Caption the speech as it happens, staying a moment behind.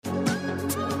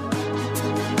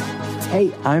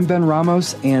Hey, I'm Ben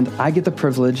Ramos, and I get the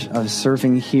privilege of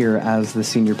serving here as the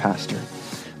senior pastor.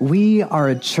 We are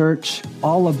a church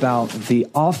all about the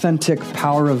authentic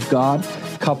power of God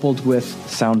coupled with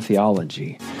sound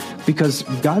theology, because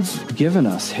God's given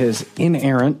us his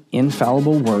inerrant,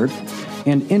 infallible word,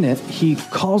 and in it, he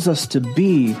calls us to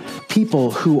be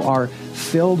people who are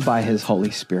filled by his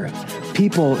Holy Spirit,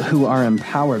 people who are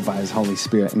empowered by his Holy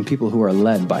Spirit, and people who are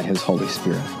led by his Holy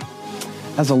Spirit.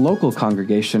 As a local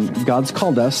congregation, God's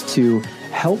called us to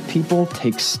help people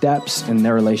take steps in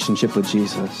their relationship with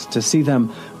Jesus, to see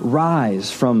them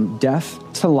rise from death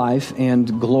to life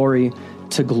and glory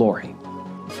to glory.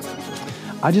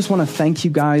 I just want to thank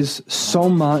you guys so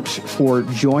much for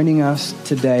joining us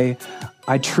today.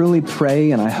 I truly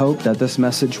pray and I hope that this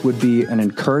message would be an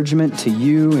encouragement to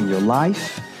you in your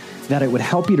life, that it would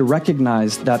help you to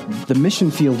recognize that the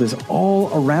mission field is all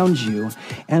around you,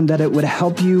 and that it would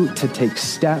help you to take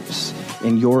steps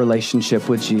in your relationship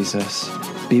with Jesus.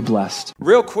 Be blessed.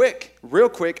 Real quick,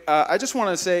 I just want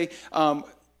to say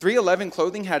 311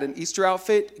 Clothing had an Easter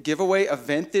outfit giveaway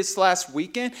event this last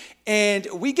weekend, and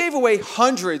we gave away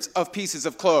hundreds of pieces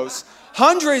of clothes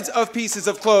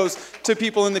to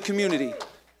people in the community.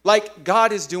 Like,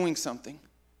 God is doing something.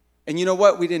 And you know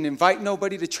what? We didn't invite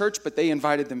nobody to church, but they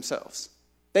invited themselves.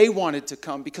 They wanted to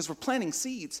come because we're planting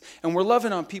seeds and we're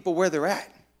loving on people where they're at.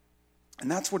 And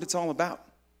that's what it's all about.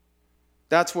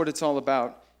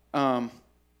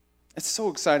 It's so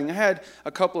exciting. I had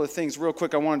a couple of things real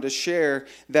quick I wanted to share,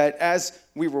 that as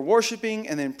we were worshiping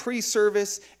and then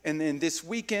pre-service and then this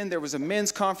weekend there was a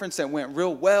men's conference that went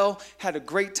real well, had a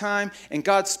great time, and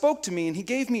God spoke to me and he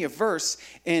gave me a verse,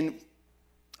 and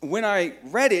when I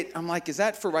read it, I'm like, is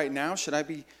that for right now? Should I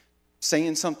be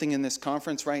saying something in this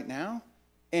conference right now?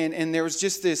 And there was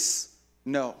just this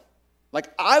no.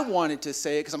 Like, I wanted to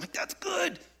say it because I'm like, that's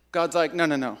good. God's like,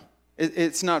 no.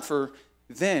 It's not for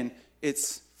then.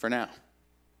 It's for now.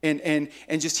 And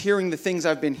just hearing the things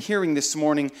I've been hearing this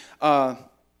morning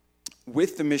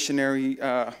with the missionary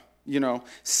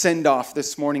send off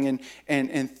this morning,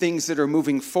 and things that are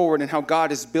moving forward, and how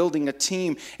God is building a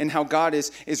team, and how God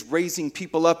is raising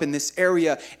people up in this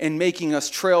area and making us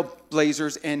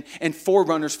trailblazers and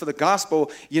forerunners for the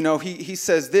gospel. You know, he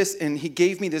says this, and he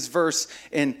gave me this verse,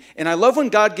 and I love when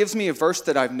God gives me a verse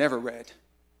that I've never read,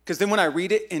 because then when I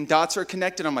read it and dots are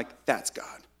connected, I'm like, that's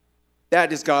God.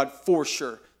 That is God for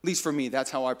sure. At least for me,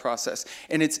 that's how I process.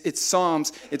 And it's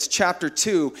Psalms, it's chapter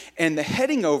 2, and the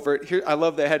heading over it, here, I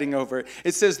love the heading over it.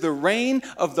 It says, the reign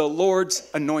of the Lord's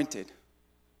anointed.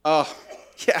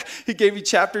 He gave me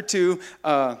chapter 2,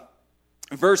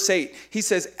 verse 8. He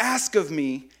says, ask of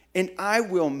me, and I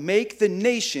will make the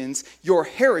nations your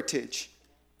heritage,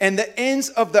 and the ends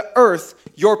of the earth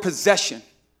your possession.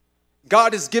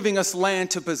 God is giving us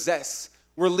land to possess.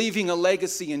 We're leaving a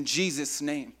legacy in Jesus'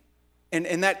 name.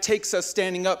 And that takes us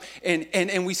standing up,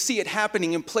 and we see it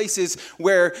happening in places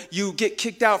where you get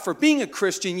kicked out for being a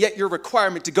Christian, yet your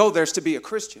requirement to go there is to be a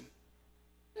Christian.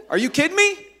 Are you kidding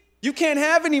me? You can't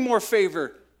have any more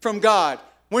favor from God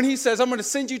when he says, I'm going to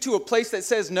send you to a place that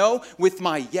says no with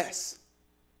my yes.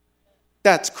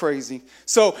 That's crazy.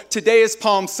 So today is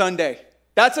Palm Sunday.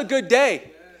 That's a good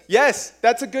day. Yes,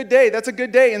 that's a good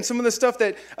day. And some of the stuff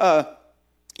that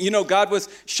God was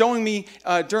showing me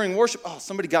during worship. Oh,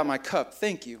 somebody got my cup.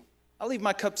 Thank you. I leave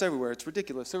my cups everywhere. It's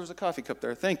ridiculous. There was a coffee cup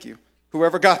there. Thank you.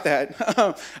 Whoever got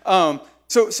that.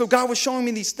 So God was showing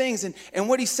me these things, and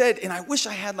what he said, and I wish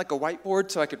I had like a whiteboard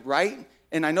so I could write.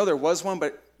 And I know there was one,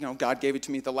 but God gave it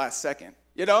to me at the last second.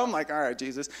 I'm like, all right,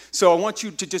 Jesus. So I want you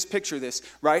to just picture this,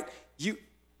 right?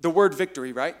 The word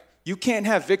victory, right? You can't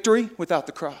have victory without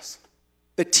the cross.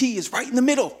 The T is right in the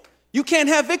middle. You can't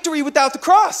have victory without the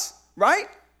cross, right?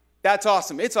 That's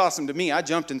awesome. It's awesome to me. I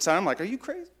jumped inside. I'm like, are you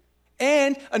crazy?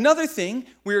 And another thing,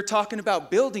 we were talking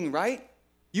about building, right?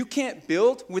 You can't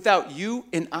build without you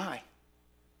and I.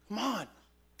 Come on.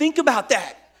 Think about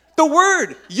that. The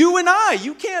word, you and I.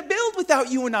 You can't build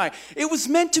without you and I. It was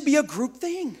meant to be a group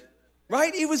thing,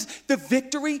 right? It was the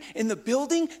victory in the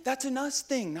building. That's an us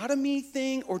thing, not a me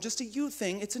thing or just a you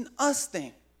thing. It's an us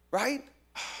thing, right?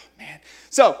 Oh, man.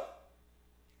 So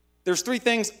there's 3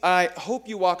 things I hope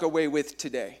you walk away with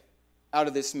today out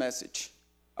of this message.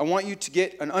 I want you to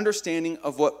get an understanding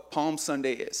of what Palm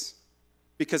Sunday is,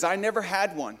 because I never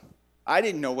had one. I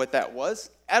didn't know what that was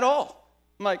at all.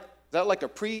 I'm like, is that like a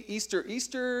pre-Easter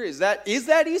Easter? Is that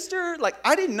Easter? Like,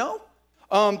 I didn't know.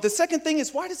 The second thing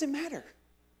is, why does it matter?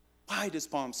 Why does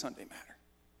Palm Sunday matter?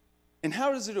 And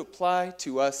how does it apply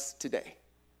to us today?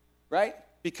 Right?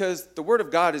 Because the Word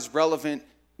of God is relevant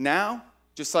now,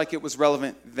 just like it was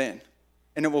relevant then.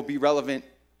 And it will be relevant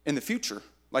in the future,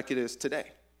 like it is today.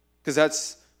 Because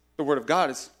that's the Word of God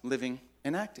is living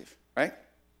and active, right?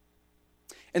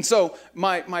 And so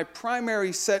my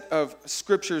primary set of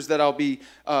scriptures that I'll be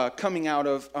coming out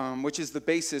of, which is the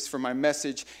basis for my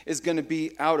message, is going to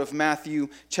be out of Matthew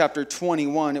chapter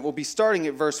 21. It will be starting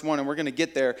at verse 1, and we're going to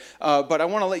get there. But I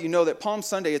want to let you know that Palm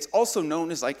Sunday, it's also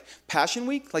known as like Passion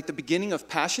Week, like the beginning of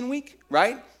Passion Week,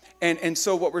 right? And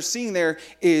so what we're seeing there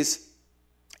is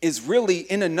really,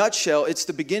 in a nutshell, it's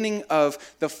the beginning of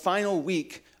the final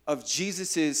week of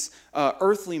Jesus's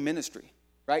earthly ministry,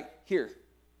 right here.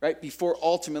 Right, before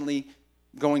ultimately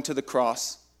going to the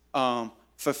cross,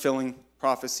 fulfilling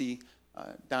prophecy,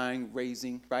 dying,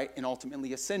 raising, right, and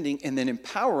ultimately ascending, and then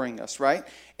empowering us, right?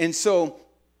 And so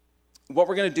what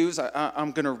we're going to do is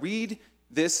I'm going to read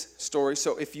this story.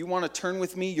 So if you want to turn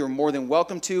with me, you're more than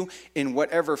welcome to, in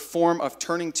whatever form of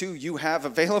turning to you have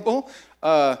available.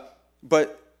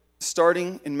 But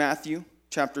starting in Matthew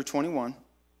chapter 21,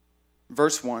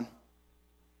 verse 1,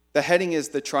 the heading is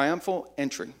the triumphal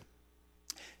entry.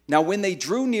 Now, when they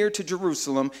drew near to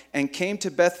Jerusalem and came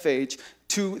to Bethphage,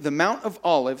 to the Mount of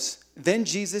Olives, then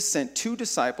Jesus sent 2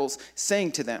 disciples,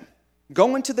 saying to them,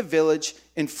 "Go into the village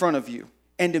in front of you,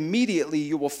 and immediately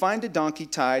you will find a donkey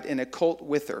tied and a colt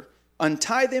with her.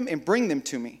 Untie them and bring them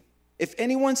to me. If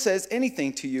anyone says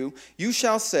anything to you, you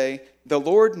shall say, 'The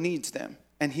Lord needs them,'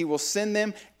 and he will send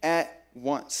them at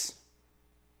once."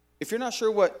 If you're not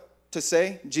sure what to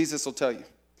say, Jesus will tell you.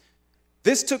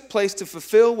 This took place to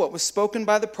fulfill what was spoken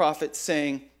by the prophet,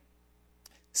 saying,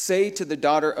 "Say to the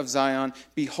daughter of Zion,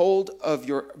 behold,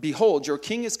 your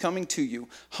king is coming to you,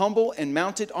 humble and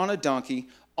mounted on a donkey,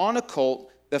 on a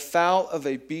colt, the foal of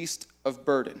a beast of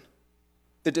burden."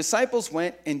 The disciples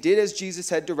went and did as Jesus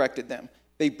had directed them.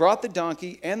 They brought the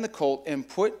donkey and the colt and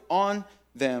put on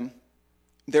them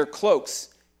their cloaks,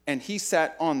 and he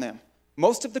sat on them.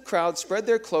 Most of the crowd spread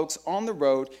their cloaks on the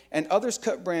road, and others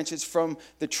cut branches from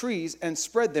the trees and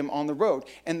spread them on the road.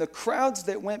 And the crowds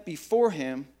that went before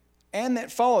him and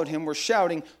that followed him were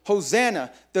shouting,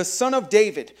 "Hosanna, the Son of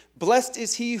David! Blessed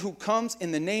is he who comes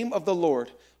in the name of the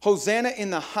Lord! Hosanna in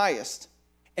the highest!"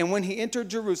 And when he entered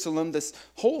Jerusalem, this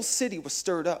whole city was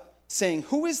stirred up, saying,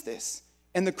 "Who is this?"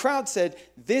 And the crowd said,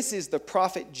 "This is the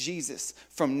prophet Jesus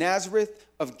from Nazareth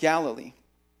of Galilee."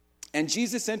 And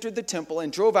Jesus entered the temple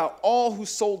and drove out all who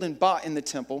sold and bought in the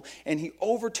temple, and he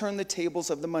overturned the tables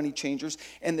of the money changers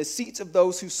and the seats of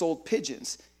those who sold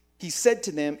pigeons. He said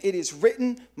to them, "It is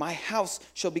written, 'My house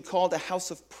shall be called a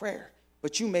house of prayer,'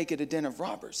 but you make it a den of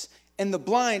robbers." And the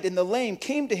blind and the lame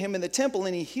came to him in the temple,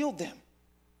 and he healed them.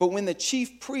 But when the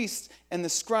chief priests and the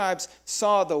scribes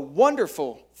saw the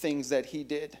wonderful things that he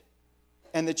did,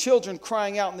 and the children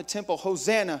crying out in the temple,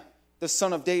 "Hosanna, the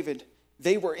Son of David,"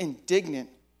 they were indignant.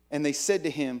 And they said to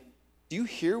him, "Do you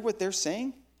hear what they're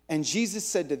saying?" And Jesus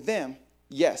said to them,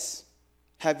 "Yes.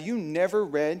 Have you never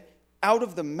read, 'Out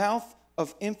of the mouth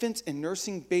of infants and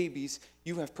nursing babies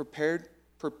you have prepared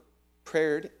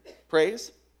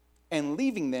praise'?" And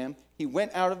leaving them, he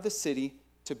went out of the city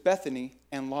to Bethany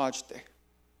and lodged there.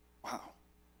 Wow.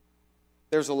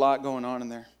 There's a lot going on in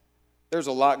there. There's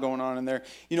a lot going on in there.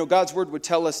 You know, God's word would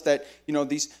tell us that, you know,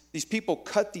 these people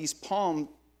cut these palm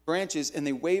branches and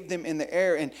they waved them in the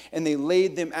air and they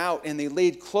laid them out and they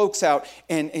laid cloaks out.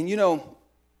 And you know,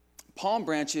 palm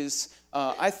branches,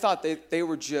 I thought that they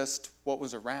were just what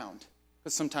was around.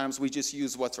 Because sometimes we just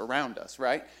use what's around us,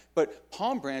 right? But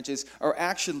palm branches are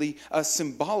actually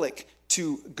symbolic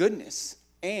to goodness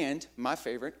and, my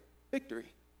favorite,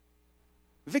 victory.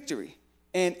 Victory.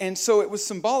 And so it was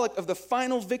symbolic of the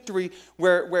final victory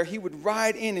where he would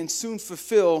ride in and soon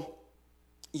fulfill,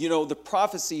 you know, the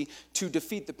prophecy to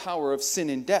defeat the power of sin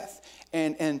and death.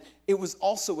 And it was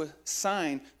also a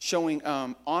sign showing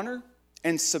honor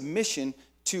and submission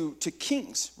to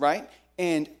kings, right?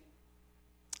 And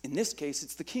in this case,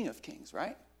 it's the King of Kings,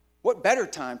 right? What better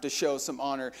time to show some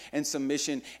honor and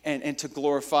submission and to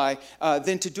glorify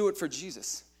than to do it for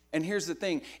Jesus? And here's the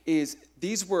thing, is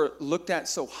these were looked at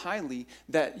so highly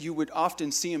that you would often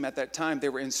see them at that time. They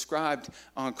were inscribed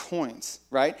on coins,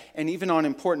 right? And even on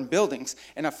important buildings.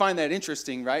 And I find that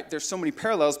interesting, right? There's so many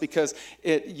parallels because,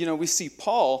 we see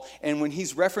Paul, and when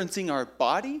he's referencing our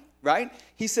body, right?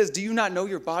 He says, "Do you not know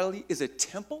your body is a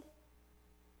temple?"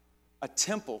 A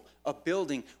temple, a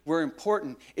building. We're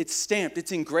important. It's stamped.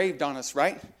 It's engraved on us,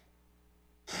 right?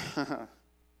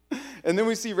 And then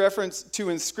we see reference to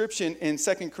inscription in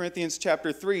 2 Corinthians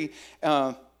chapter 3.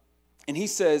 And he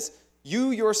says,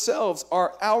 "You yourselves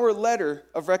are our letter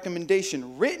of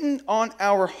recommendation, written on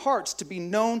our hearts to be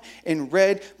known and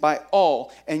read by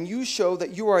all. And you show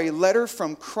that you are a letter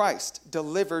from Christ,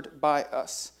 delivered by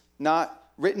us,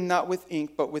 not written not with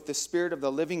ink, but with the Spirit of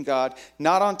the living God,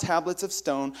 not on tablets of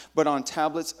stone, but on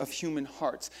tablets of human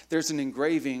hearts. There's an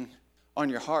engraving on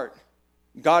your heart.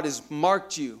 God has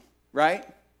marked you, right?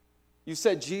 You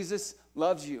said Jesus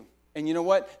loves you. And you know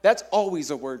what? That's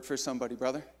always a word for somebody,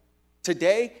 brother.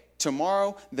 Today,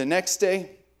 tomorrow, the next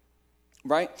day,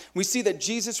 right? We see that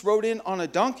Jesus rode in on a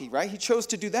donkey, right? He chose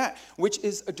to do that, which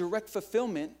is a direct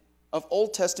fulfillment of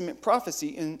Old Testament prophecy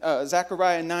in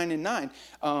Zechariah 9:9.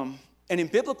 And in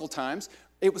biblical times,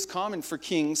 it was common for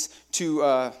kings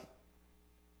to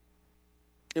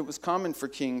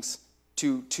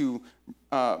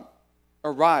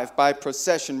arrive by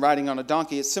procession riding on a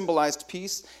donkey. It symbolized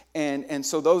peace, and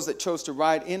so those that chose to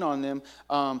ride in on them,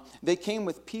 they came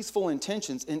with peaceful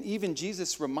intentions. And even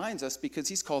Jesus reminds us, because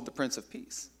he's called the Prince of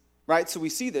Peace, right? So we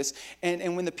see this,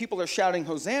 and when the people are shouting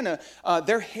Hosanna,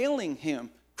 they're hailing him,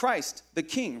 Christ, the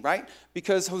King, right?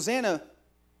 Because Hosanna,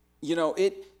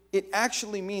 it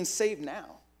actually means save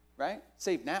now, right?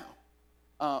 Save now.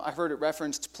 I've heard it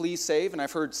referenced, please save, and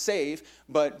I've heard save,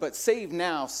 but save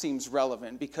now seems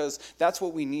relevant because that's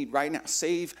what we need right now.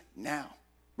 Save now,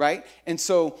 right? And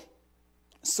so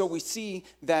we see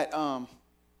that,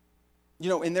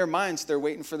 in their minds, they're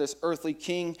waiting for this earthly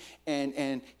king,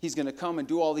 and he's going to come and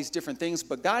do all these different things,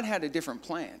 but God had a different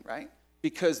plan, right?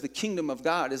 Because the kingdom of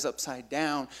God is upside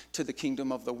down to the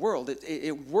kingdom of the world.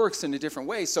 It works in a different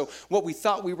way. So what we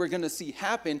thought we were going to see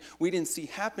happen, we didn't see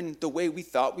happen the way we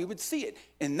thought we would see it.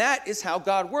 And that is how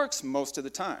God works most of the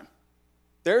time.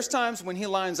 There's times when he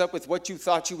lines up with what you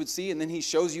thought you would see, and then he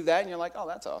shows you that, and you're like, oh,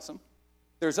 that's awesome.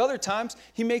 There's other times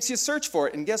he makes you search for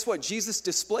it. And guess what? Jesus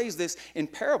displays this in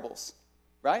parables,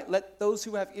 right? Let those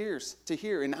who have ears to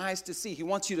hear and eyes to see. He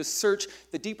wants you to search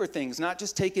the deeper things, not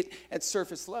just take it at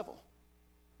surface level.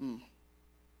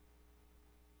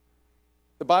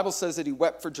 The Bible says that he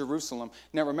wept for Jerusalem.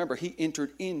 Now remember, he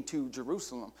entered into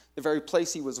Jerusalem, the very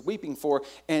place he was weeping for.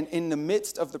 And in the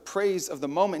midst of the praise of the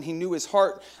moment, he knew in his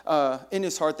heart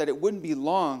that it wouldn't be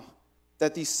long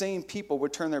that these same people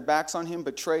would turn their backs on him,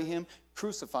 betray him,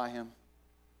 crucify him.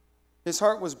 His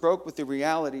heart was broke with the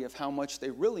reality of how much they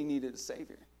really needed a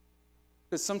Savior.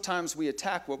 Because sometimes we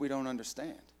attack what we don't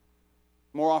understand.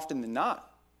 More often than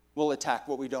not, we'll attack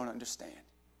what we don't understand.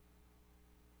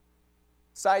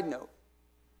 Side note,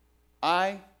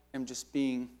 I am just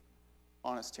being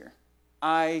honest here.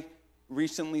 I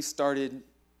recently started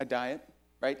a diet,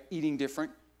 right? Eating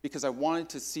different because I wanted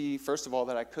to see, first of all,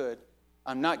 that I could.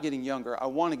 I'm not getting younger. I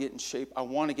want to get in shape. I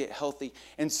want to get healthy.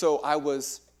 And so I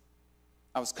was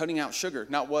cutting out sugar.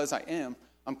 I am.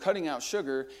 I'm cutting out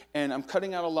sugar, and I'm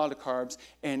cutting out a lot of carbs.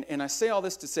 And I say all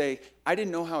this to say, I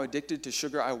didn't know how addicted to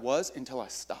sugar I was until I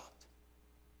stopped.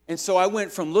 And so I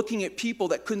went from looking at people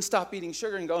that couldn't stop eating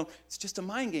sugar and going, it's just a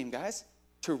mind game, guys,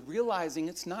 to realizing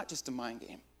it's not just a mind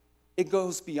game. It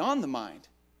goes beyond the mind.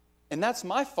 And that's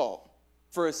my fault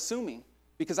for assuming,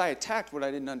 because I attacked what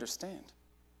I didn't understand.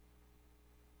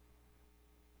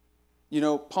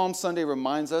 Palm Sunday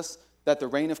reminds us that the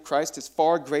reign of Christ is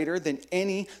far greater than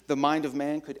any the mind of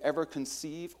man could ever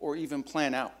conceive or even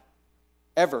plan out.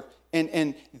 Ever.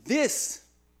 And this,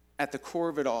 at the core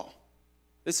of it all,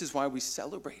 this is why we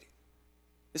celebrate it.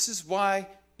 This is why,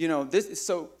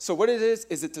 so what it is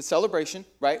it's a celebration,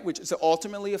 right? Which is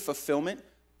ultimately a fulfillment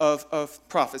of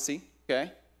prophecy,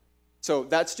 okay? So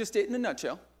that's just it in a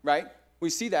nutshell, right? We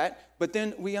see that, but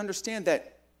then we understand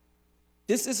that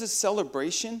this is a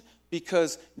celebration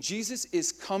because Jesus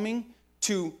is coming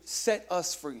to set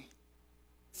us free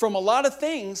from a lot of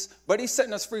things, but he's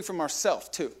setting us free from ourselves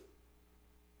too.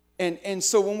 And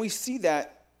so when we see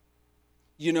that,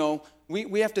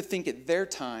 we have to think at their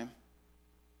time,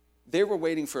 they were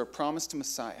waiting for a promised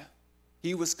Messiah.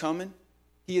 He was coming.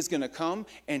 He is going to come,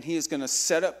 and he is going to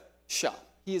set up shop.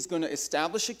 He is going to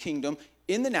establish a kingdom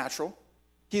in the natural.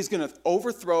 He is going to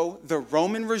overthrow the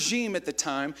Roman regime at the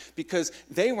time because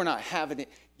they were not having it.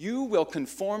 You will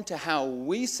conform to how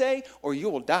we say, or you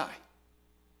will die.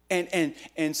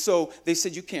 And so they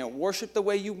said you can't worship the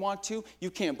way you want to.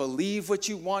 You can't believe what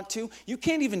you want to. You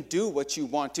can't even do what you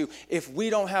want to if we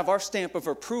don't have our stamp of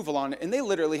approval on it. And they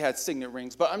literally had signet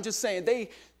rings. But I'm just saying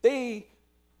they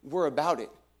were about it.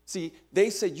 See, they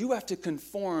said you have to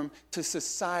conform to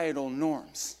societal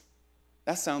norms.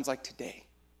 That sounds like today.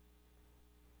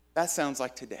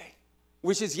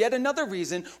 Which is yet another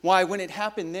reason why when it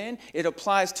happened then, it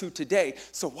applies to today.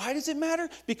 So why does it matter?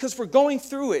 Because we're going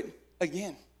through it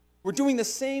again. We're doing the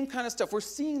same kind of stuff. We're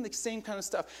seeing the same kind of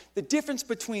stuff. The difference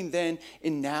between then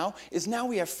and now is now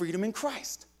we have freedom in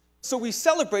Christ. So we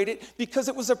celebrate it because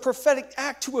it was a prophetic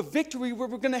act to a victory we're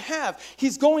going to have.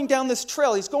 He's going down this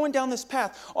trail. He's going down this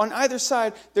path. On either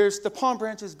side, there's the palm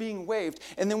branches being waved.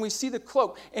 And then we see the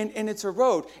cloak, and it's a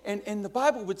road. And the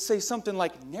Bible would say something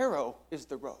like, narrow is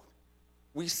the road.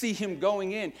 We see him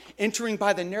going in, entering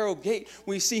by the narrow gate.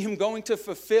 We see him going to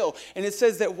fulfill. And it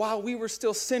says that while we were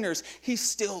still sinners, he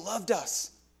still loved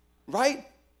us. Right?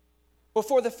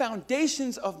 Before the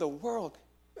foundations of the world,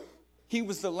 he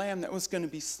was the lamb that was going to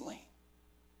be slain.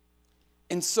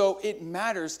 And so it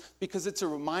matters because it's a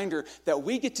reminder that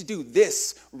we get to do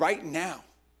this right now.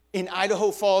 In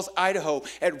Idaho Falls, Idaho,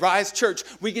 at Rise Church,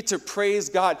 we get to praise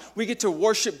God. We get to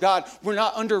worship God. We're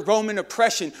not under Roman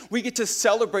oppression. We get to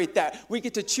celebrate that. We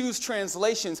get to choose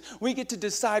translations. We get to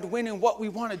decide when and what we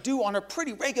want to do on a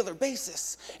pretty regular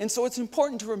basis. And so it's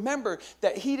important to remember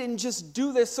that he didn't just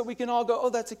do this so we can all go, oh,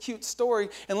 that's a cute story,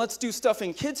 and let's do stuff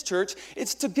in kids' church.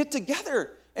 It's to get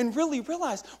together and really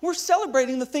realize we're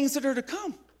celebrating the things that are to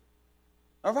come.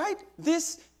 All right?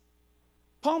 This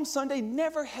Palm Sunday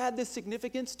never had the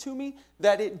significance to me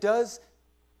that it does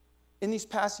in these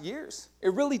past years.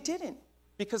 It really didn't,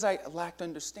 because I lacked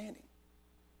understanding.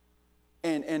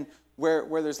 And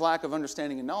where there's lack of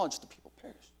understanding and knowledge, the people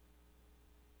perish.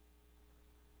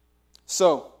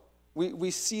 So we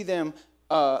see them,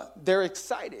 they're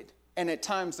excited, and at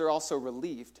times they're also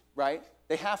relieved, right?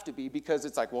 They have to be, because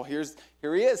it's like, well, here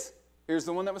he is. Here's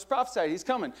the one that was prophesied. He's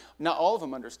coming. Not all of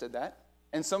them understood that.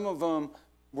 And some of them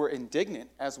were indignant,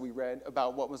 as we read,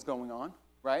 about what was going on,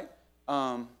 right?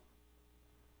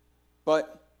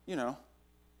 But,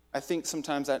 I think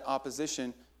sometimes that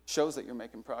opposition shows that you're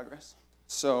making progress.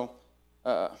 So,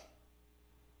 the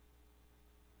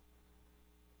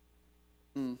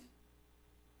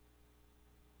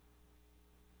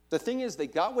thing is, they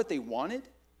got what they wanted,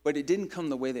 but it didn't come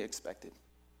the way they expected.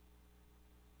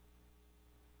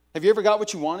 Have you ever got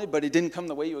what you wanted, but it didn't come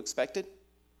the way you expected?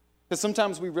 Because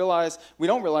sometimes we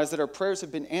don't realize that our prayers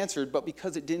have been answered, but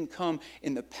because it didn't come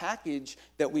in the package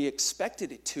that we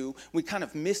expected it to, we kind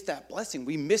of missed that blessing.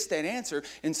 We missed that answer.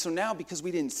 And so now, because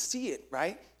we didn't see it,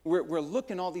 right, we're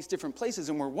looking all these different places,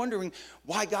 and we're wondering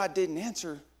why God didn't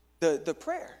answer the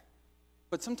prayer.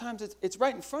 But sometimes it's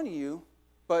right in front of you,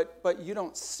 but you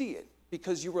don't see it,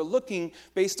 because you were looking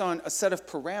based on a set of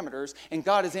parameters, and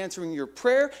God is answering your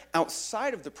prayer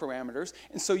outside of the parameters.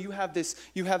 And so you have this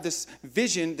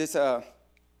vision, with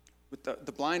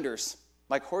the blinders,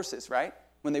 like horses, right?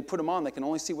 When they put them on, they can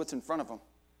only see what's in front of them.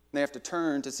 They have to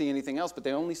turn to see anything else, but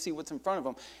they only see what's in front of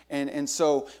them. And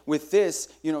so with this,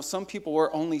 some people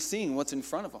are only seeing what's in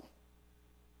front of them.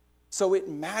 So it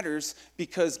matters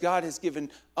because God has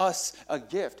given us a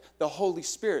gift, the Holy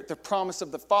Spirit, the promise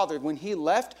of the Father. When he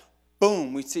left,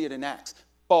 boom, we see it in Acts.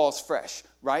 Falls fresh,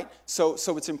 right? So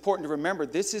it's important to remember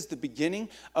this is the beginning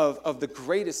of the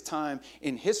greatest time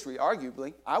in history,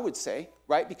 arguably, I would say,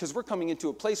 right? Because we're coming into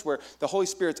a place where the Holy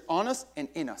Spirit's on us and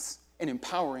in us and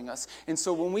empowering us. And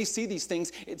so when we see these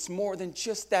things, it's more than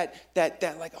just that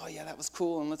like, oh yeah, that was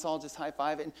cool, and let's all just high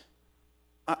five it. And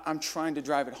I'm trying to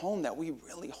drive it home that we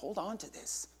really hold on to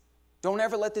this. Don't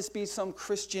ever let this be some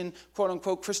Christian, quote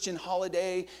unquote, Christian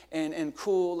holiday and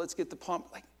cool, let's get the pump.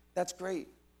 Like, that's great.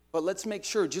 But let's make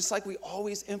sure, just like we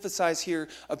always emphasize here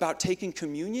about taking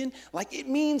communion, like it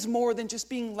means more than just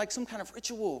being like some kind of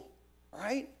ritual,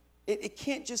 right? It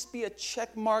can't just be a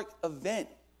check mark event.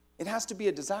 It has to be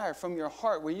a desire from your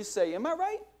heart where you say, am I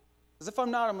right? Because if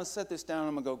I'm not, I'm going to set this down and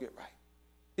I'm going to go get right.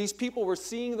 These people were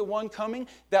seeing the one coming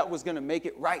that was going to make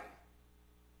it right.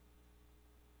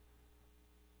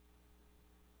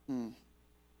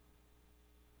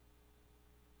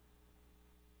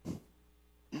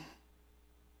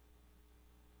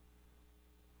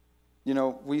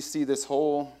 We see this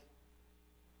whole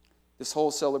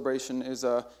celebration is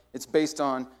it's based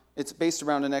around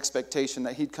an expectation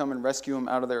that he'd come and rescue them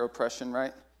out of their oppression,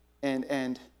 right?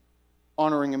 And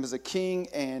honoring him as a king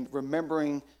and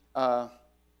remembering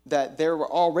that there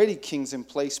were already kings in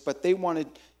place, but they wanted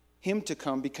him to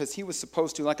come because he was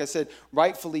supposed to, like I said,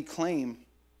 rightfully claim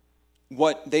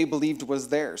what they believed was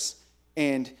theirs.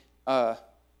 And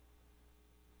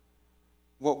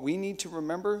what we need to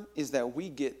remember is that we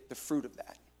get the fruit of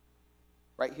that.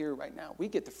 Right here, right now. We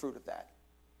get the fruit of that,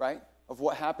 right? Of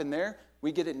what happened there,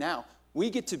 we get it now. We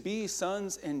get to be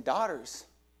sons and daughters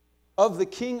of the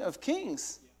King of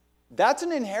Kings. That's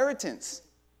an inheritance,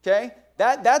 okay?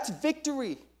 That's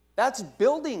victory. That's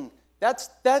building. That's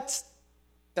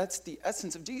the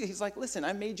essence of Jesus. He's like, listen,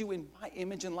 I made you in my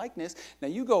image and likeness. Now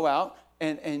you go out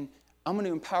and I'm going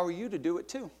to empower you to do it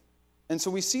too. And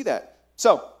so we see that.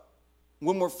 So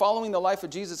when we're following the life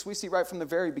of Jesus, we see right from the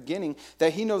very beginning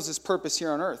that he knows his purpose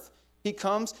here on earth. He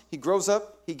comes, he grows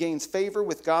up, he gains favor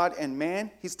with God and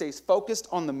man. He stays focused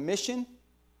on the mission,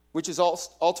 which is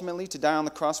ultimately to die on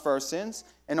the cross for our sins.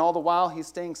 And all the while, he's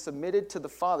staying submitted to the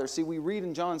Father. See, we read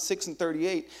in John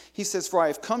 6:38, he says, "For I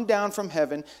have come down from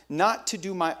heaven not to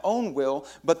do my own will,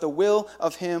 but the will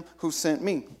of him who sent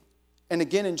me." And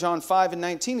again in John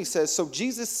 5:19, he says, "So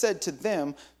Jesus said to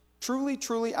them, 'Truly,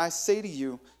 truly, I say to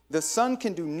you, the Son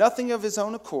can do nothing of his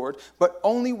own accord, but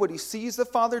only what he sees the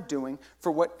Father doing.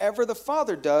 For whatever the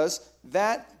Father does,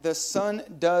 that the Son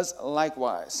does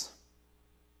likewise.'"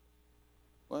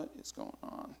 What is going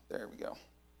on? There we go.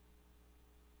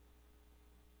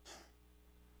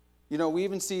 You know, we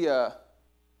even see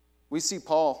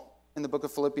Paul in the book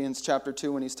of Philippians chapter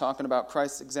 2 when he's talking about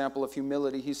Christ's example of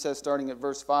humility. He says, starting at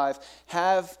verse 5,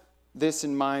 "Have this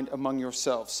in mind among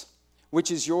yourselves,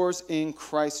 which is yours in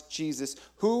Christ Jesus,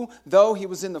 who, though he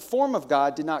was in the form of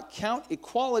God, did not count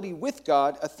equality with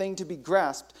God a thing to be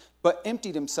grasped, but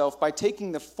emptied himself by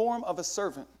taking the form of a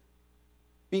servant.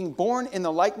 Being born in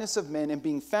the likeness of men and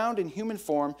being found in human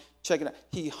form," check it out,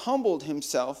 "he humbled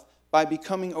himself by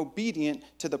becoming obedient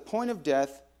to the point of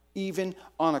death, even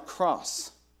on a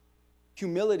cross."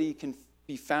 Humility can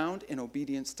be found in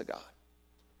obedience to God.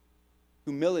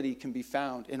 Humility can be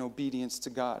found in obedience to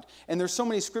God. And there's so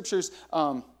many scriptures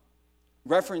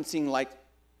referencing like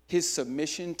his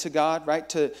submission to God, right?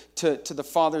 To the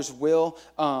Father's will.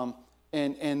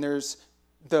 And there's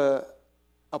the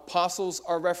apostles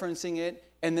are referencing it.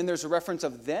 And then there's a reference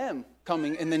of them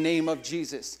coming in the name of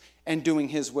Jesus and doing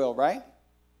his will, right?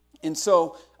 And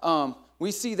so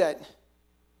we see that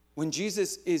when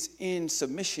Jesus is in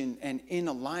submission and in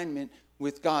alignment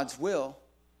with God's will,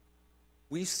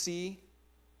 we see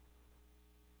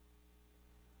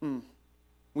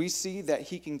that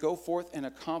he can go forth and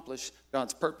accomplish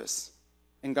God's purpose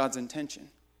and God's intention.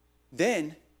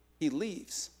 Then he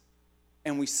leaves,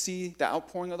 and we see the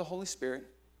outpouring of the Holy Spirit,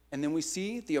 and then we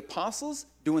see the apostles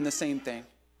doing the same thing.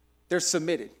 They're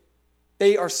submitted.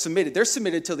 They are submitted. They're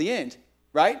submitted till the end,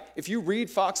 right? If you read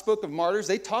Fox Book of Martyrs,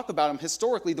 they talk about them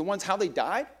historically, the ones how they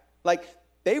died. Like,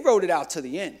 they wrote it out to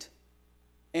the end.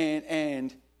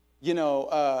 And you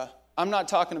know, I'm not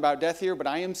talking about death here, but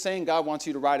I am saying God wants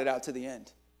you to ride it out to the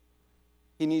end.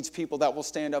 He needs people that will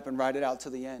stand up and ride it out to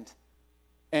the end.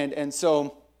 And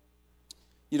so,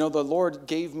 you know, the Lord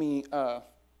gave me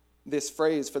this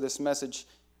phrase for this message.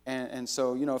 And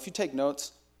so, you know, if you take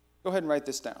notes, go ahead and write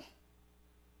this down.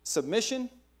 Submission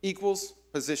equals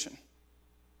position.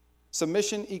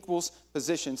 Submission equals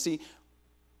position. See,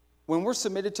 when we're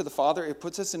submitted to the Father, it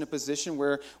puts us in a position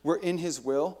where we're in his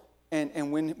will.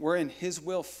 And when we're in his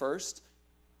will first,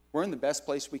 we're in the best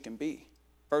place we can be,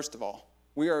 first of all.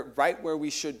 We are right where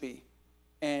we should be.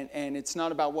 And it's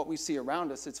not about what we see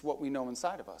around us, it's what we know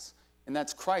inside of us. And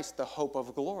that's Christ, the hope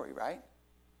of glory, right?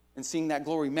 And seeing that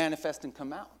glory manifest and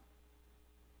come out.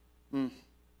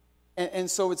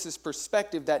 And so it's this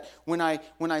perspective that when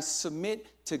I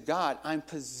submit to God, I'm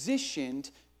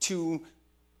positioned to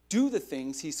do the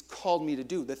things he's called me to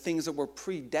do, the things that were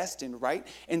predestined, right?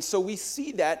 And so we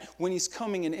see that when he's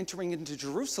coming and entering into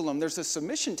Jerusalem, there's a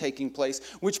submission taking place,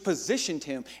 which positioned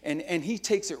him, and he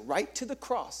takes it right to the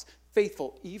cross,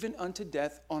 faithful even unto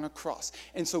death on a cross.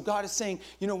 And so God is saying,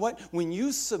 you know what? When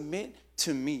you submit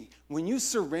to me, when you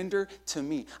surrender to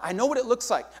me, I know what it looks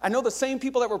like. I know the same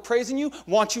people that were praising you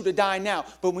want you to die now.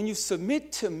 But when you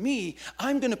submit to me,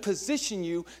 I'm going to position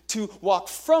you to walk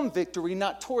from victory,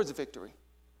 not towards victory.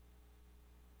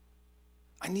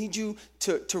 I need you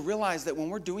to realize that when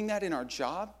we're doing that in our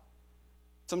job,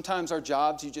 sometimes our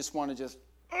jobs, you just want to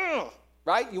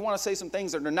right? You want to say some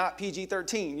things that are not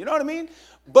PG-13. You know what I mean?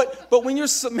 But when you're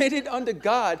submitted unto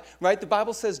God, right, the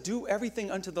Bible says, do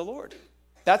everything unto the Lord.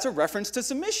 That's a reference to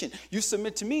submission. You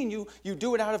submit to me, and you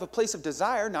do it out of a place of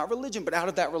desire, not religion, but out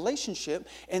of that relationship.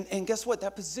 And guess what?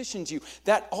 That positions you.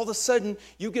 That all of a sudden,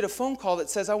 you get a phone call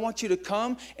that says, I want you to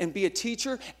come and be a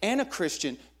teacher and a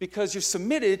Christian because you're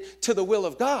submitted to the will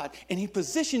of God. And he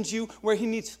positions you where he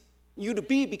needs you to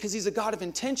be because he's a God of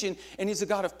intention and he's a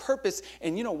God of purpose.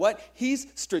 And you know what? He's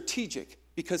strategic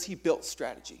because he built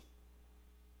strategy.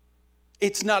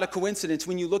 It's not a coincidence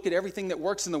when you look at everything that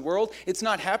works in the world. It's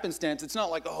not happenstance. It's not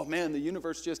like, oh man, the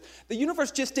universe just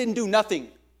didn't do nothing.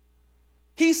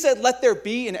 He said, let there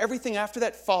be, and everything after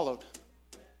that followed.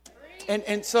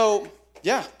 And so,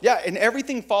 yeah, and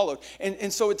everything followed.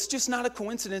 And so it's just not a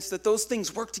coincidence that those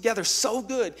things work together so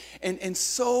good and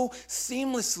so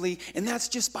seamlessly, and that's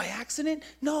just by accident?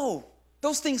 No.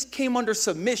 Those things came under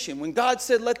submission. When God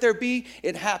said, let there be,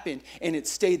 it happened, and it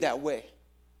stayed that way.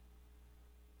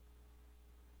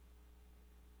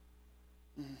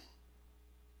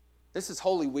 This is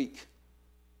Holy Week,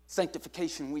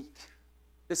 Sanctification Week.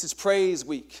 This is praise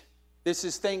week. This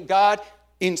is thank God,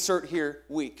 insert here,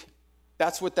 week.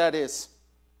 That's what that is.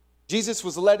 Jesus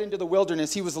was led into the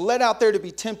wilderness. He was led out there to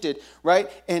be tempted, right?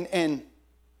 And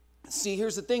see,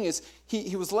 here's the thing is,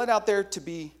 he was led out there to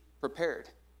be prepared,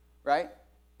 right?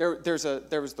 There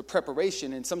was the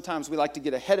preparation, and sometimes we like to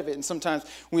get ahead of it, and sometimes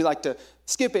we like to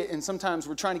skip it, and sometimes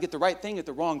we're trying to get the right thing at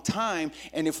the wrong time,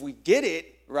 and if we get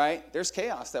it, right, there's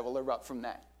chaos that will erupt from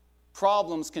that.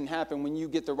 Problems can happen when you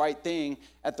get the right thing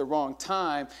at the wrong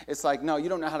time. It's like, no, you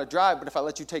don't know how to drive, but if I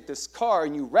let you take this car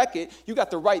and you wreck it, you got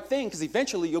the right thing, because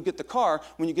eventually you'll get the car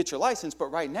when you get your license, but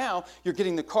right now you're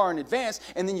getting the car in advance,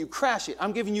 and then you crash it.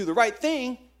 I'm giving you the right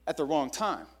thing at the wrong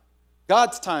time.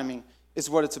 God's timing is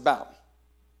what it's about.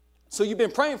 So you've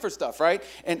been praying for stuff, right?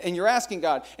 And you're asking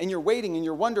God, and you're waiting, and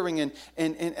you're wondering, and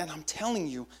I'm telling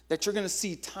you that you're going to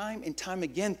see time and time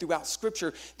again throughout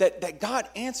Scripture that God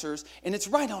answers, and it's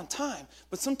right on time.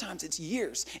 But sometimes it's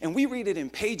years, and we read it in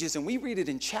pages, and we read it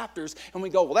in chapters, and we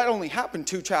go, well, that only happened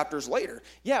 2 chapters later.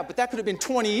 Yeah, but that could have been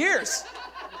 20 years.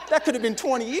 That could have been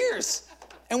 20 years.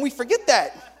 And we forget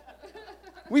that.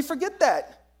 We forget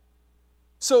that.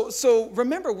 So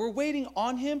remember, we're waiting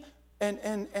on him,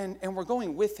 and we're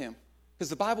going with him. Because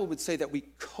the Bible would say that we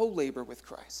co-labor with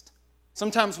Christ.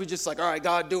 Sometimes we just like, all right,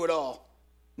 God, do it all.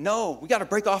 No, we got to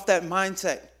break off that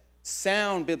mindset.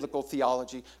 Sound biblical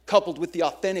theology coupled with the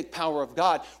authentic power of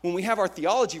God. When we have our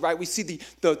theology right, we see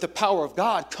the power of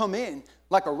God come in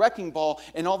like a wrecking ball,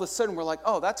 and all of a sudden we're like,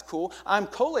 oh, that's cool. I'm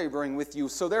co-laboring with you,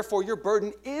 so therefore your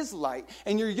burden is light,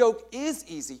 and your yoke is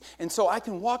easy. And so I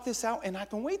can walk this out, and I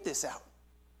can wait this out.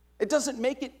 It doesn't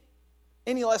make it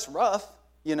any less rough,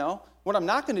 you know. What I'm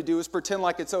not going to do is pretend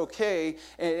like it's okay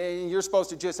and you're supposed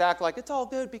to just act like it's all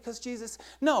good because Jesus.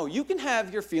 No, you can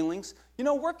have your feelings. You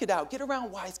know, work it out. Get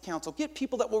around wise counsel. Get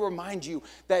people that will remind you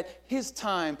that his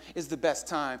time is the best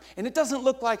time. And it doesn't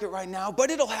look like it right now,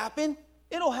 but it'll happen.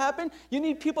 It'll happen. You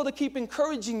need people to keep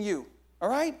encouraging you, all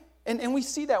right? And we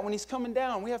see that when he's coming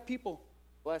down. We have people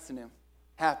blessing him,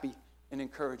 happy, and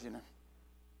encouraging him.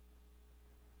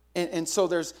 And so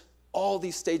there's all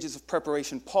these stages of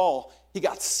preparation. Paul, he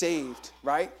got saved,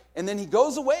 right? And then he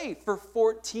goes away for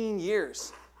 14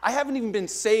 years. I haven't even been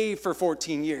saved for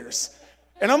 14 years.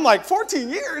 And I'm like, 14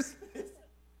 years?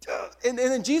 And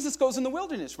then Jesus goes in the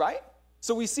wilderness, right?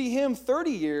 So we see him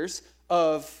 30 years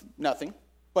of nothing,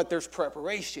 but there's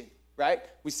preparation, right?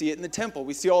 We see it in the temple.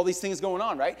 We see all these things going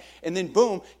on, right? And then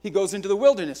boom, he goes into the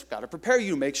wilderness. We've got to prepare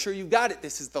you, make sure you got it.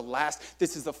 This is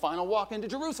the final walk into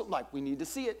Jerusalem. Like, we need to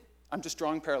see it. I'm just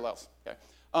drawing parallels, okay?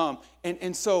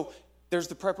 And so there's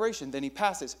the preparation. Then he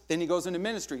passes. Then he goes into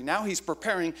ministry. Now he's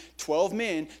preparing 12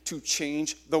 men to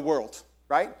change the world,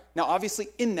 right? Now, obviously,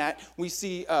 in that, we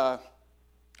see all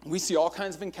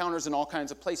kinds of encounters in all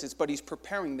kinds of places, but he's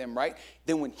preparing them, right?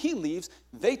 Then when he leaves,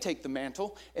 they take the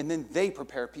mantle, and then they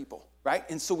prepare people, right?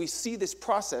 And so we see this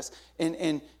process.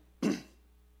 And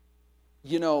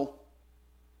you know,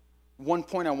 one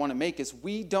point I want to make is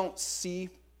we don't see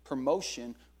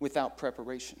promotion without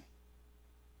preparation.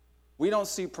 We don't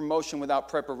see promotion without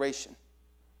preparation.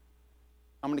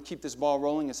 I'm going to keep this ball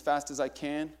rolling as fast as I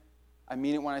can. I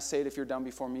mean it when I say it. If you're done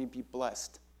before me, be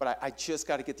blessed. But I just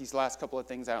got to get these last couple of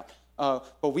things out.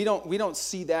 But we don't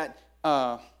see that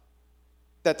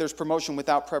there's promotion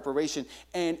without preparation.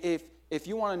 And if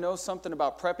you want to know something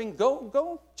about prepping,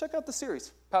 go check out the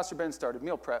series Pastor Ben started,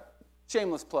 Meal Prep.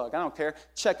 Shameless plug. I don't care.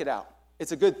 Check it out.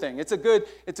 It's a good thing. It's a good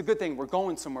thing. We're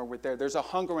going somewhere with there. There's a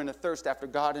hunger and a thirst after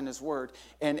God and his word.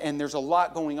 And there's a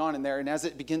lot going on in there. And as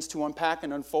it begins to unpack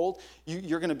and unfold,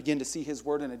 you're going to begin to see his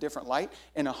word in a different light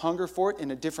and a hunger for it in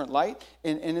a different light.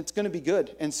 And it's going to be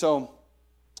good. And so,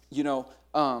 you know,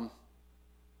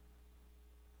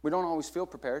 we don't always feel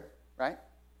prepared, right?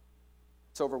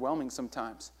 It's overwhelming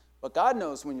sometimes. But God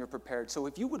knows when you're prepared. So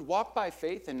if you would walk by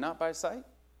faith and not by sight,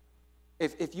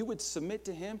 if you would submit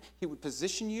to him, he would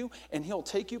position you, and he'll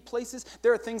take you places.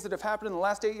 There are things that have happened in the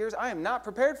last 8 years I am not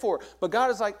prepared for. But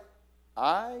God is like,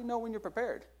 I know when you're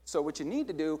prepared. So what you need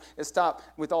to do is stop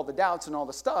with all the doubts and all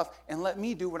the stuff and let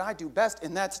me do what I do best,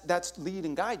 and that's lead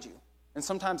and guide you. And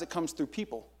sometimes it comes through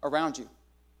people around you,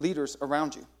 leaders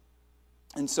around you.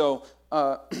 And so,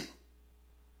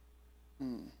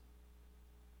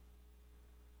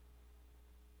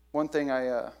 one thing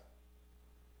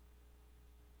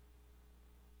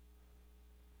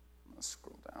let's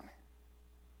scroll down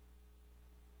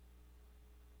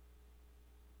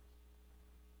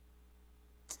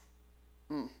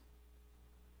here.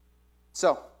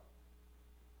 So,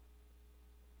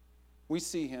 we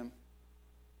see him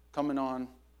coming on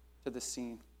to the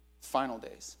scene, final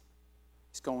days.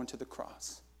 He's going to the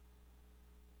cross.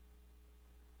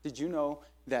 Did you know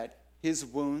that his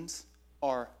wounds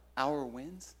are our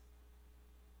wins?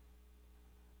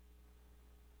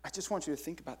 I just want you to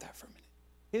think about that for a minute.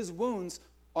 His wounds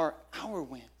are our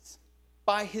wins.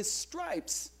 By his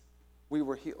stripes, we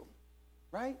were healed.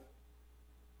 Right?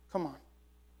 Come on.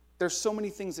 There's so many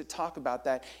things that talk about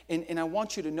that. And I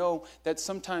want you to know that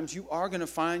sometimes you are going to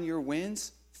find your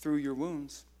wins through your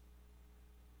wounds.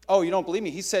 Oh, you don't believe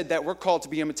me? He said that we're called to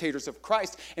be imitators of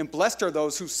Christ, and blessed are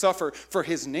those who suffer for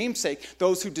his name's sake,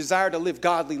 those who desire to live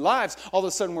godly lives. All of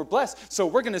a sudden we're blessed. So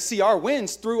we're going to see our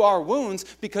wins through our wounds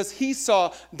because he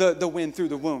saw the win through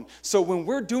the wound. So when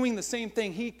we're doing the same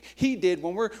thing he did,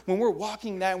 when we're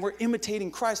walking that and we're imitating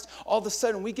Christ, all of a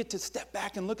sudden we get to step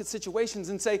back and look at situations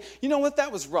and say, you know what,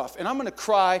 that was rough. And I'm going to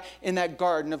cry in that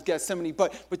garden of Gethsemane.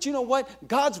 But you know what?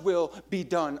 God's will be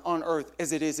done on earth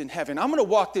as it is in heaven. I'm going to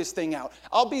walk this thing out.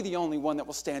 I'll be the only one that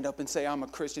will stand up and say, I'm a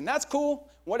Christian. That's cool.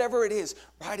 Whatever it is,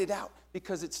 write it out.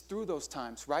 Because it's through those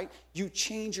times, right? You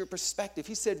change your perspective.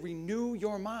 He said, renew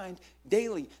your mind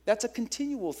daily. That's a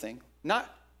continual thing. Not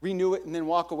renew it and then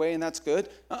walk away and that's good.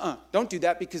 Don't do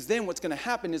that, because then what's going to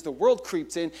happen is the world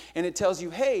creeps in and it tells you,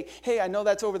 hey, I know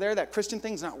that's over there. That Christian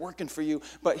thing's not working for you.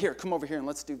 But here, come over here and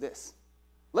let's do this.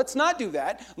 Let's not do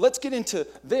that. Let's get into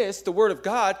this, the Word of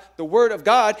God,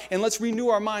 and let's renew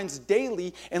our minds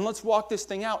daily, and let's walk this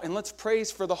thing out, and let's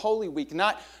praise for the Holy Week,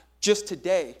 not just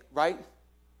today, right?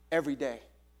 Every day.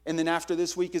 And then after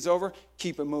this week is over,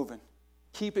 keep it moving.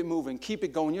 Keep it moving. Keep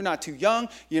it going. You're not too young.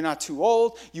 You're not too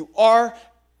old. You are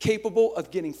capable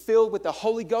of getting filled with the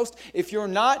Holy Ghost. If you're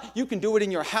not, you can do it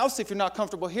in your house. If you're not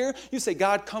comfortable here, you say,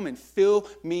 God, come and fill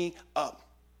me up.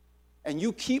 And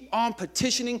you keep on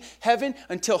petitioning heaven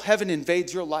until heaven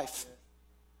invades your life.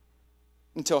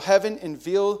 Until heaven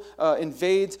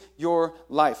invades your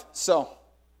life. So,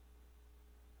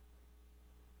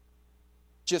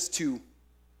 just to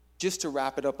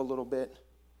wrap it up a little bit,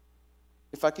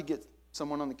 if I could get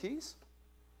someone on the keys.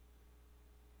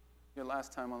 Your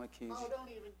last time on the keys. Oh,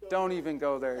 don't even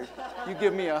go there. You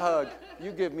give me a hug.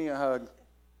 You give me a hug.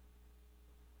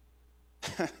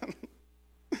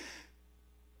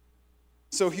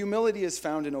 So humility is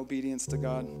found in obedience to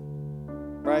God,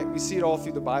 right? We see it all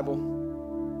through the Bible.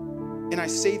 And I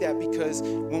say that because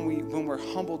when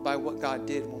we're humbled by what God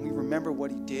did, when we remember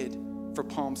what he did for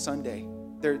Palm Sunday,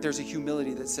 there's a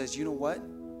humility that says, you know what?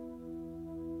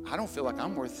 I don't feel like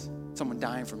I'm worth someone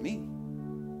dying for me,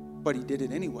 but he did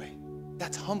it anyway.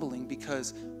 That's humbling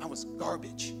because I was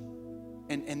garbage.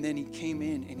 And then he came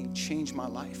in and he changed my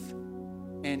life.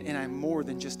 And I'm more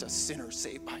than just a sinner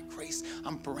saved by grace.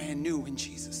 I'm brand new in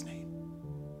Jesus' name.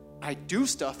 I do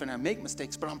stuff and I make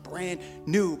mistakes, but I'm brand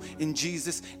new in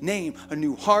Jesus' name. A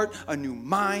new heart, a new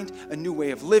mind, a new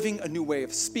way of living, a new way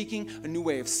of speaking, a new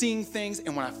way of seeing things.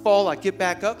 And when I fall, I get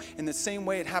back up. In the same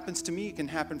way it happens to me, it can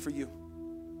happen for you.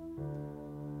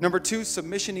 Number 2,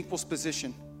 submission equals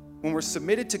position. When we're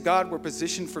submitted to God, we're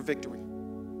positioned for victory.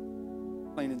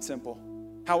 Plain and simple.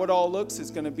 How it all looks is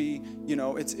going to be,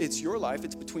 it's your life.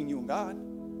 It's between you and God.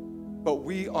 But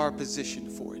we are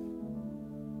positioned for it.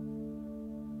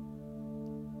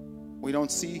 We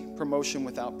don't see promotion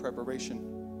without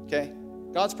preparation, okay?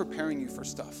 God's preparing you for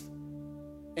stuff.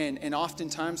 And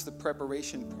oftentimes the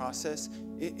preparation process,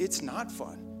 it's not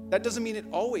fun. That doesn't mean it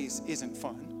always isn't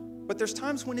fun. But there's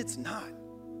times when it's not.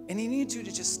 And he needs you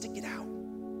to just stick it out.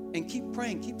 And keep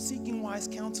praying. Keep seeking wise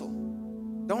counsel.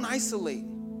 Don't isolate.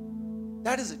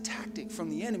 That is a tactic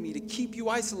from the enemy to keep you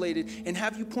isolated and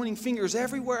have you pointing fingers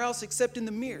everywhere else except in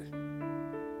the mirror.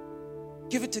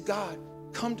 Give it to God.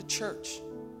 Come to church.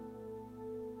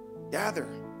 Gather.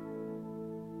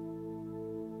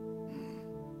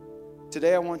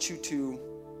 Today I want you to,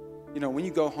 when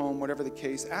you go home, whatever the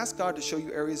case, ask God to show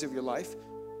you areas of your life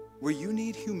where you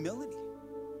need humility.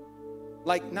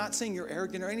 Like, not saying you're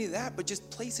arrogant or any of that, but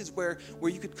just places where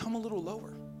you could come a little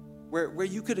lower. Where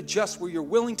you could adjust, where you're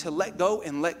willing to let go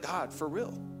and let God for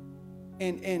real.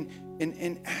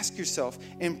 And ask yourself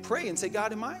and pray and say,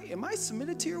 God, am I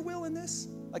submitted to your will in this?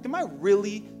 Like, am I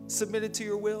really submitted to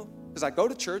your will? Because I go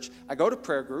to church, I go to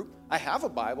prayer group, I have a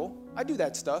Bible, I do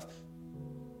that stuff.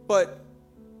 But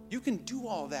you can do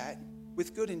all that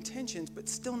with good intentions, but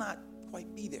still not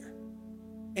quite be there.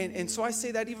 And so I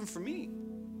say that even for me.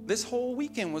 This whole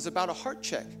weekend was about a heart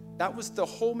check. That was the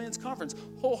whole men's conference,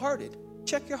 wholehearted.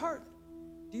 Check your heart.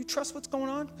 Do you trust what's going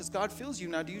on? Because God fills you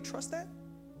now. Do you trust that?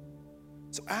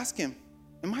 So ask him,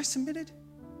 am I submitted?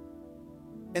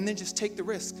 And then just take the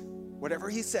risk. Whatever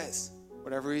he says.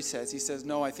 He says,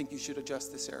 no, I think you should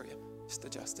adjust this area. Just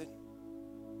adjust it.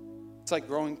 It's like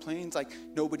growing pains. Like,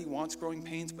 nobody wants growing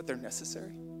pains, but they're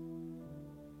necessary.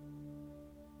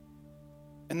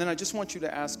 And then I just want you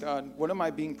to ask God, what am I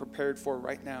being prepared for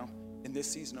right now in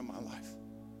this season of my life.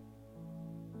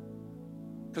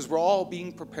 Because we're all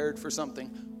being prepared for something,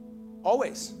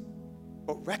 always,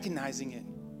 but recognizing it.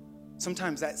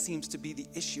 Sometimes that seems to be the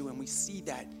issue, and we see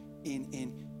that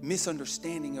in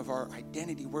misunderstanding of our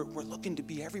identity. We're looking to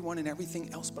be everyone and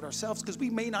everything else but ourselves, because we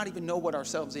may not even know what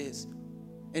ourselves is.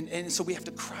 And so we have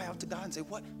to cry out to God and say,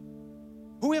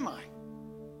 who am I?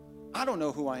 I don't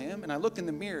know who I am. And I look in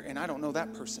the mirror and I don't know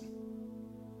that person.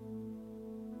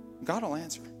 God will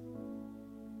answer.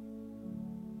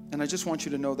 And I just want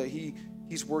you to know that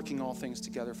He's working all things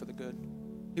together for the good.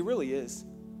 He really is.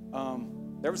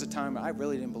 There was a time I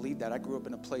really didn't believe that. I grew up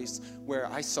in a place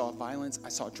where I saw violence, I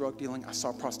saw drug dealing, I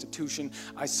saw prostitution,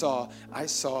 I saw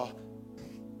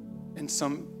in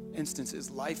some instances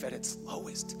life at its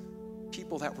lowest.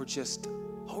 People that were just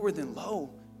lower than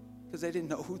low because they didn't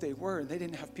know who they were and they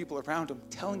didn't have people around them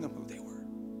telling them who they were.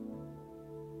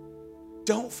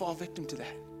 Don't fall victim to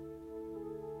that.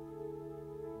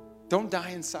 Don't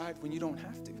die inside when you don't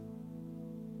have to.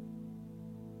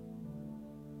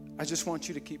 I just want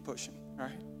you to keep pushing, all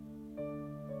right?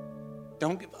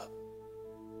 Don't give up.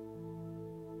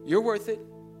 You're worth it.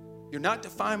 You're not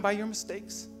defined by your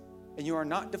mistakes, and you are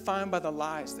not defined by the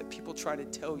lies that people try to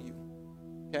tell you,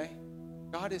 okay?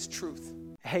 God is truth.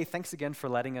 Hey, thanks again for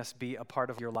letting us be a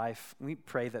part of your life. We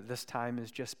pray that this time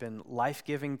has just been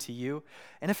life-giving to you.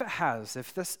 And if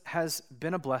this has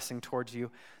been a blessing towards you,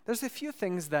 there's a few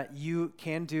things that you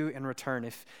can do in return.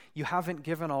 If you haven't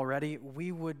given already,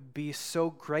 we would be so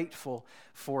grateful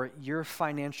for your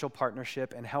financial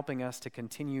partnership and helping us to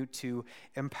continue to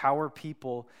empower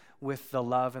people with the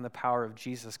love and the power of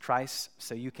Jesus Christ.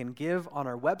 So you can give on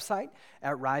our website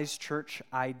at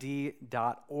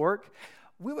risechurchid.org.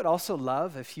 We would also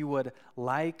love if you would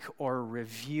like or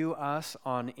review us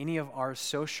on any of our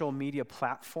social media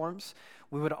platforms.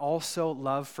 We would also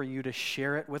love for you to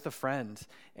share it with a friend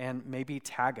and maybe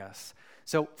tag us.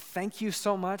 So thank you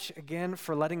so much again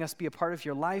for letting us be a part of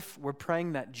your life. We're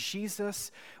praying that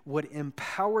Jesus would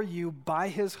empower you by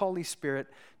His Holy Spirit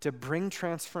to bring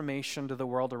transformation to the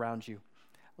world around you.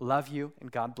 Love you,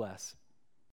 and God bless.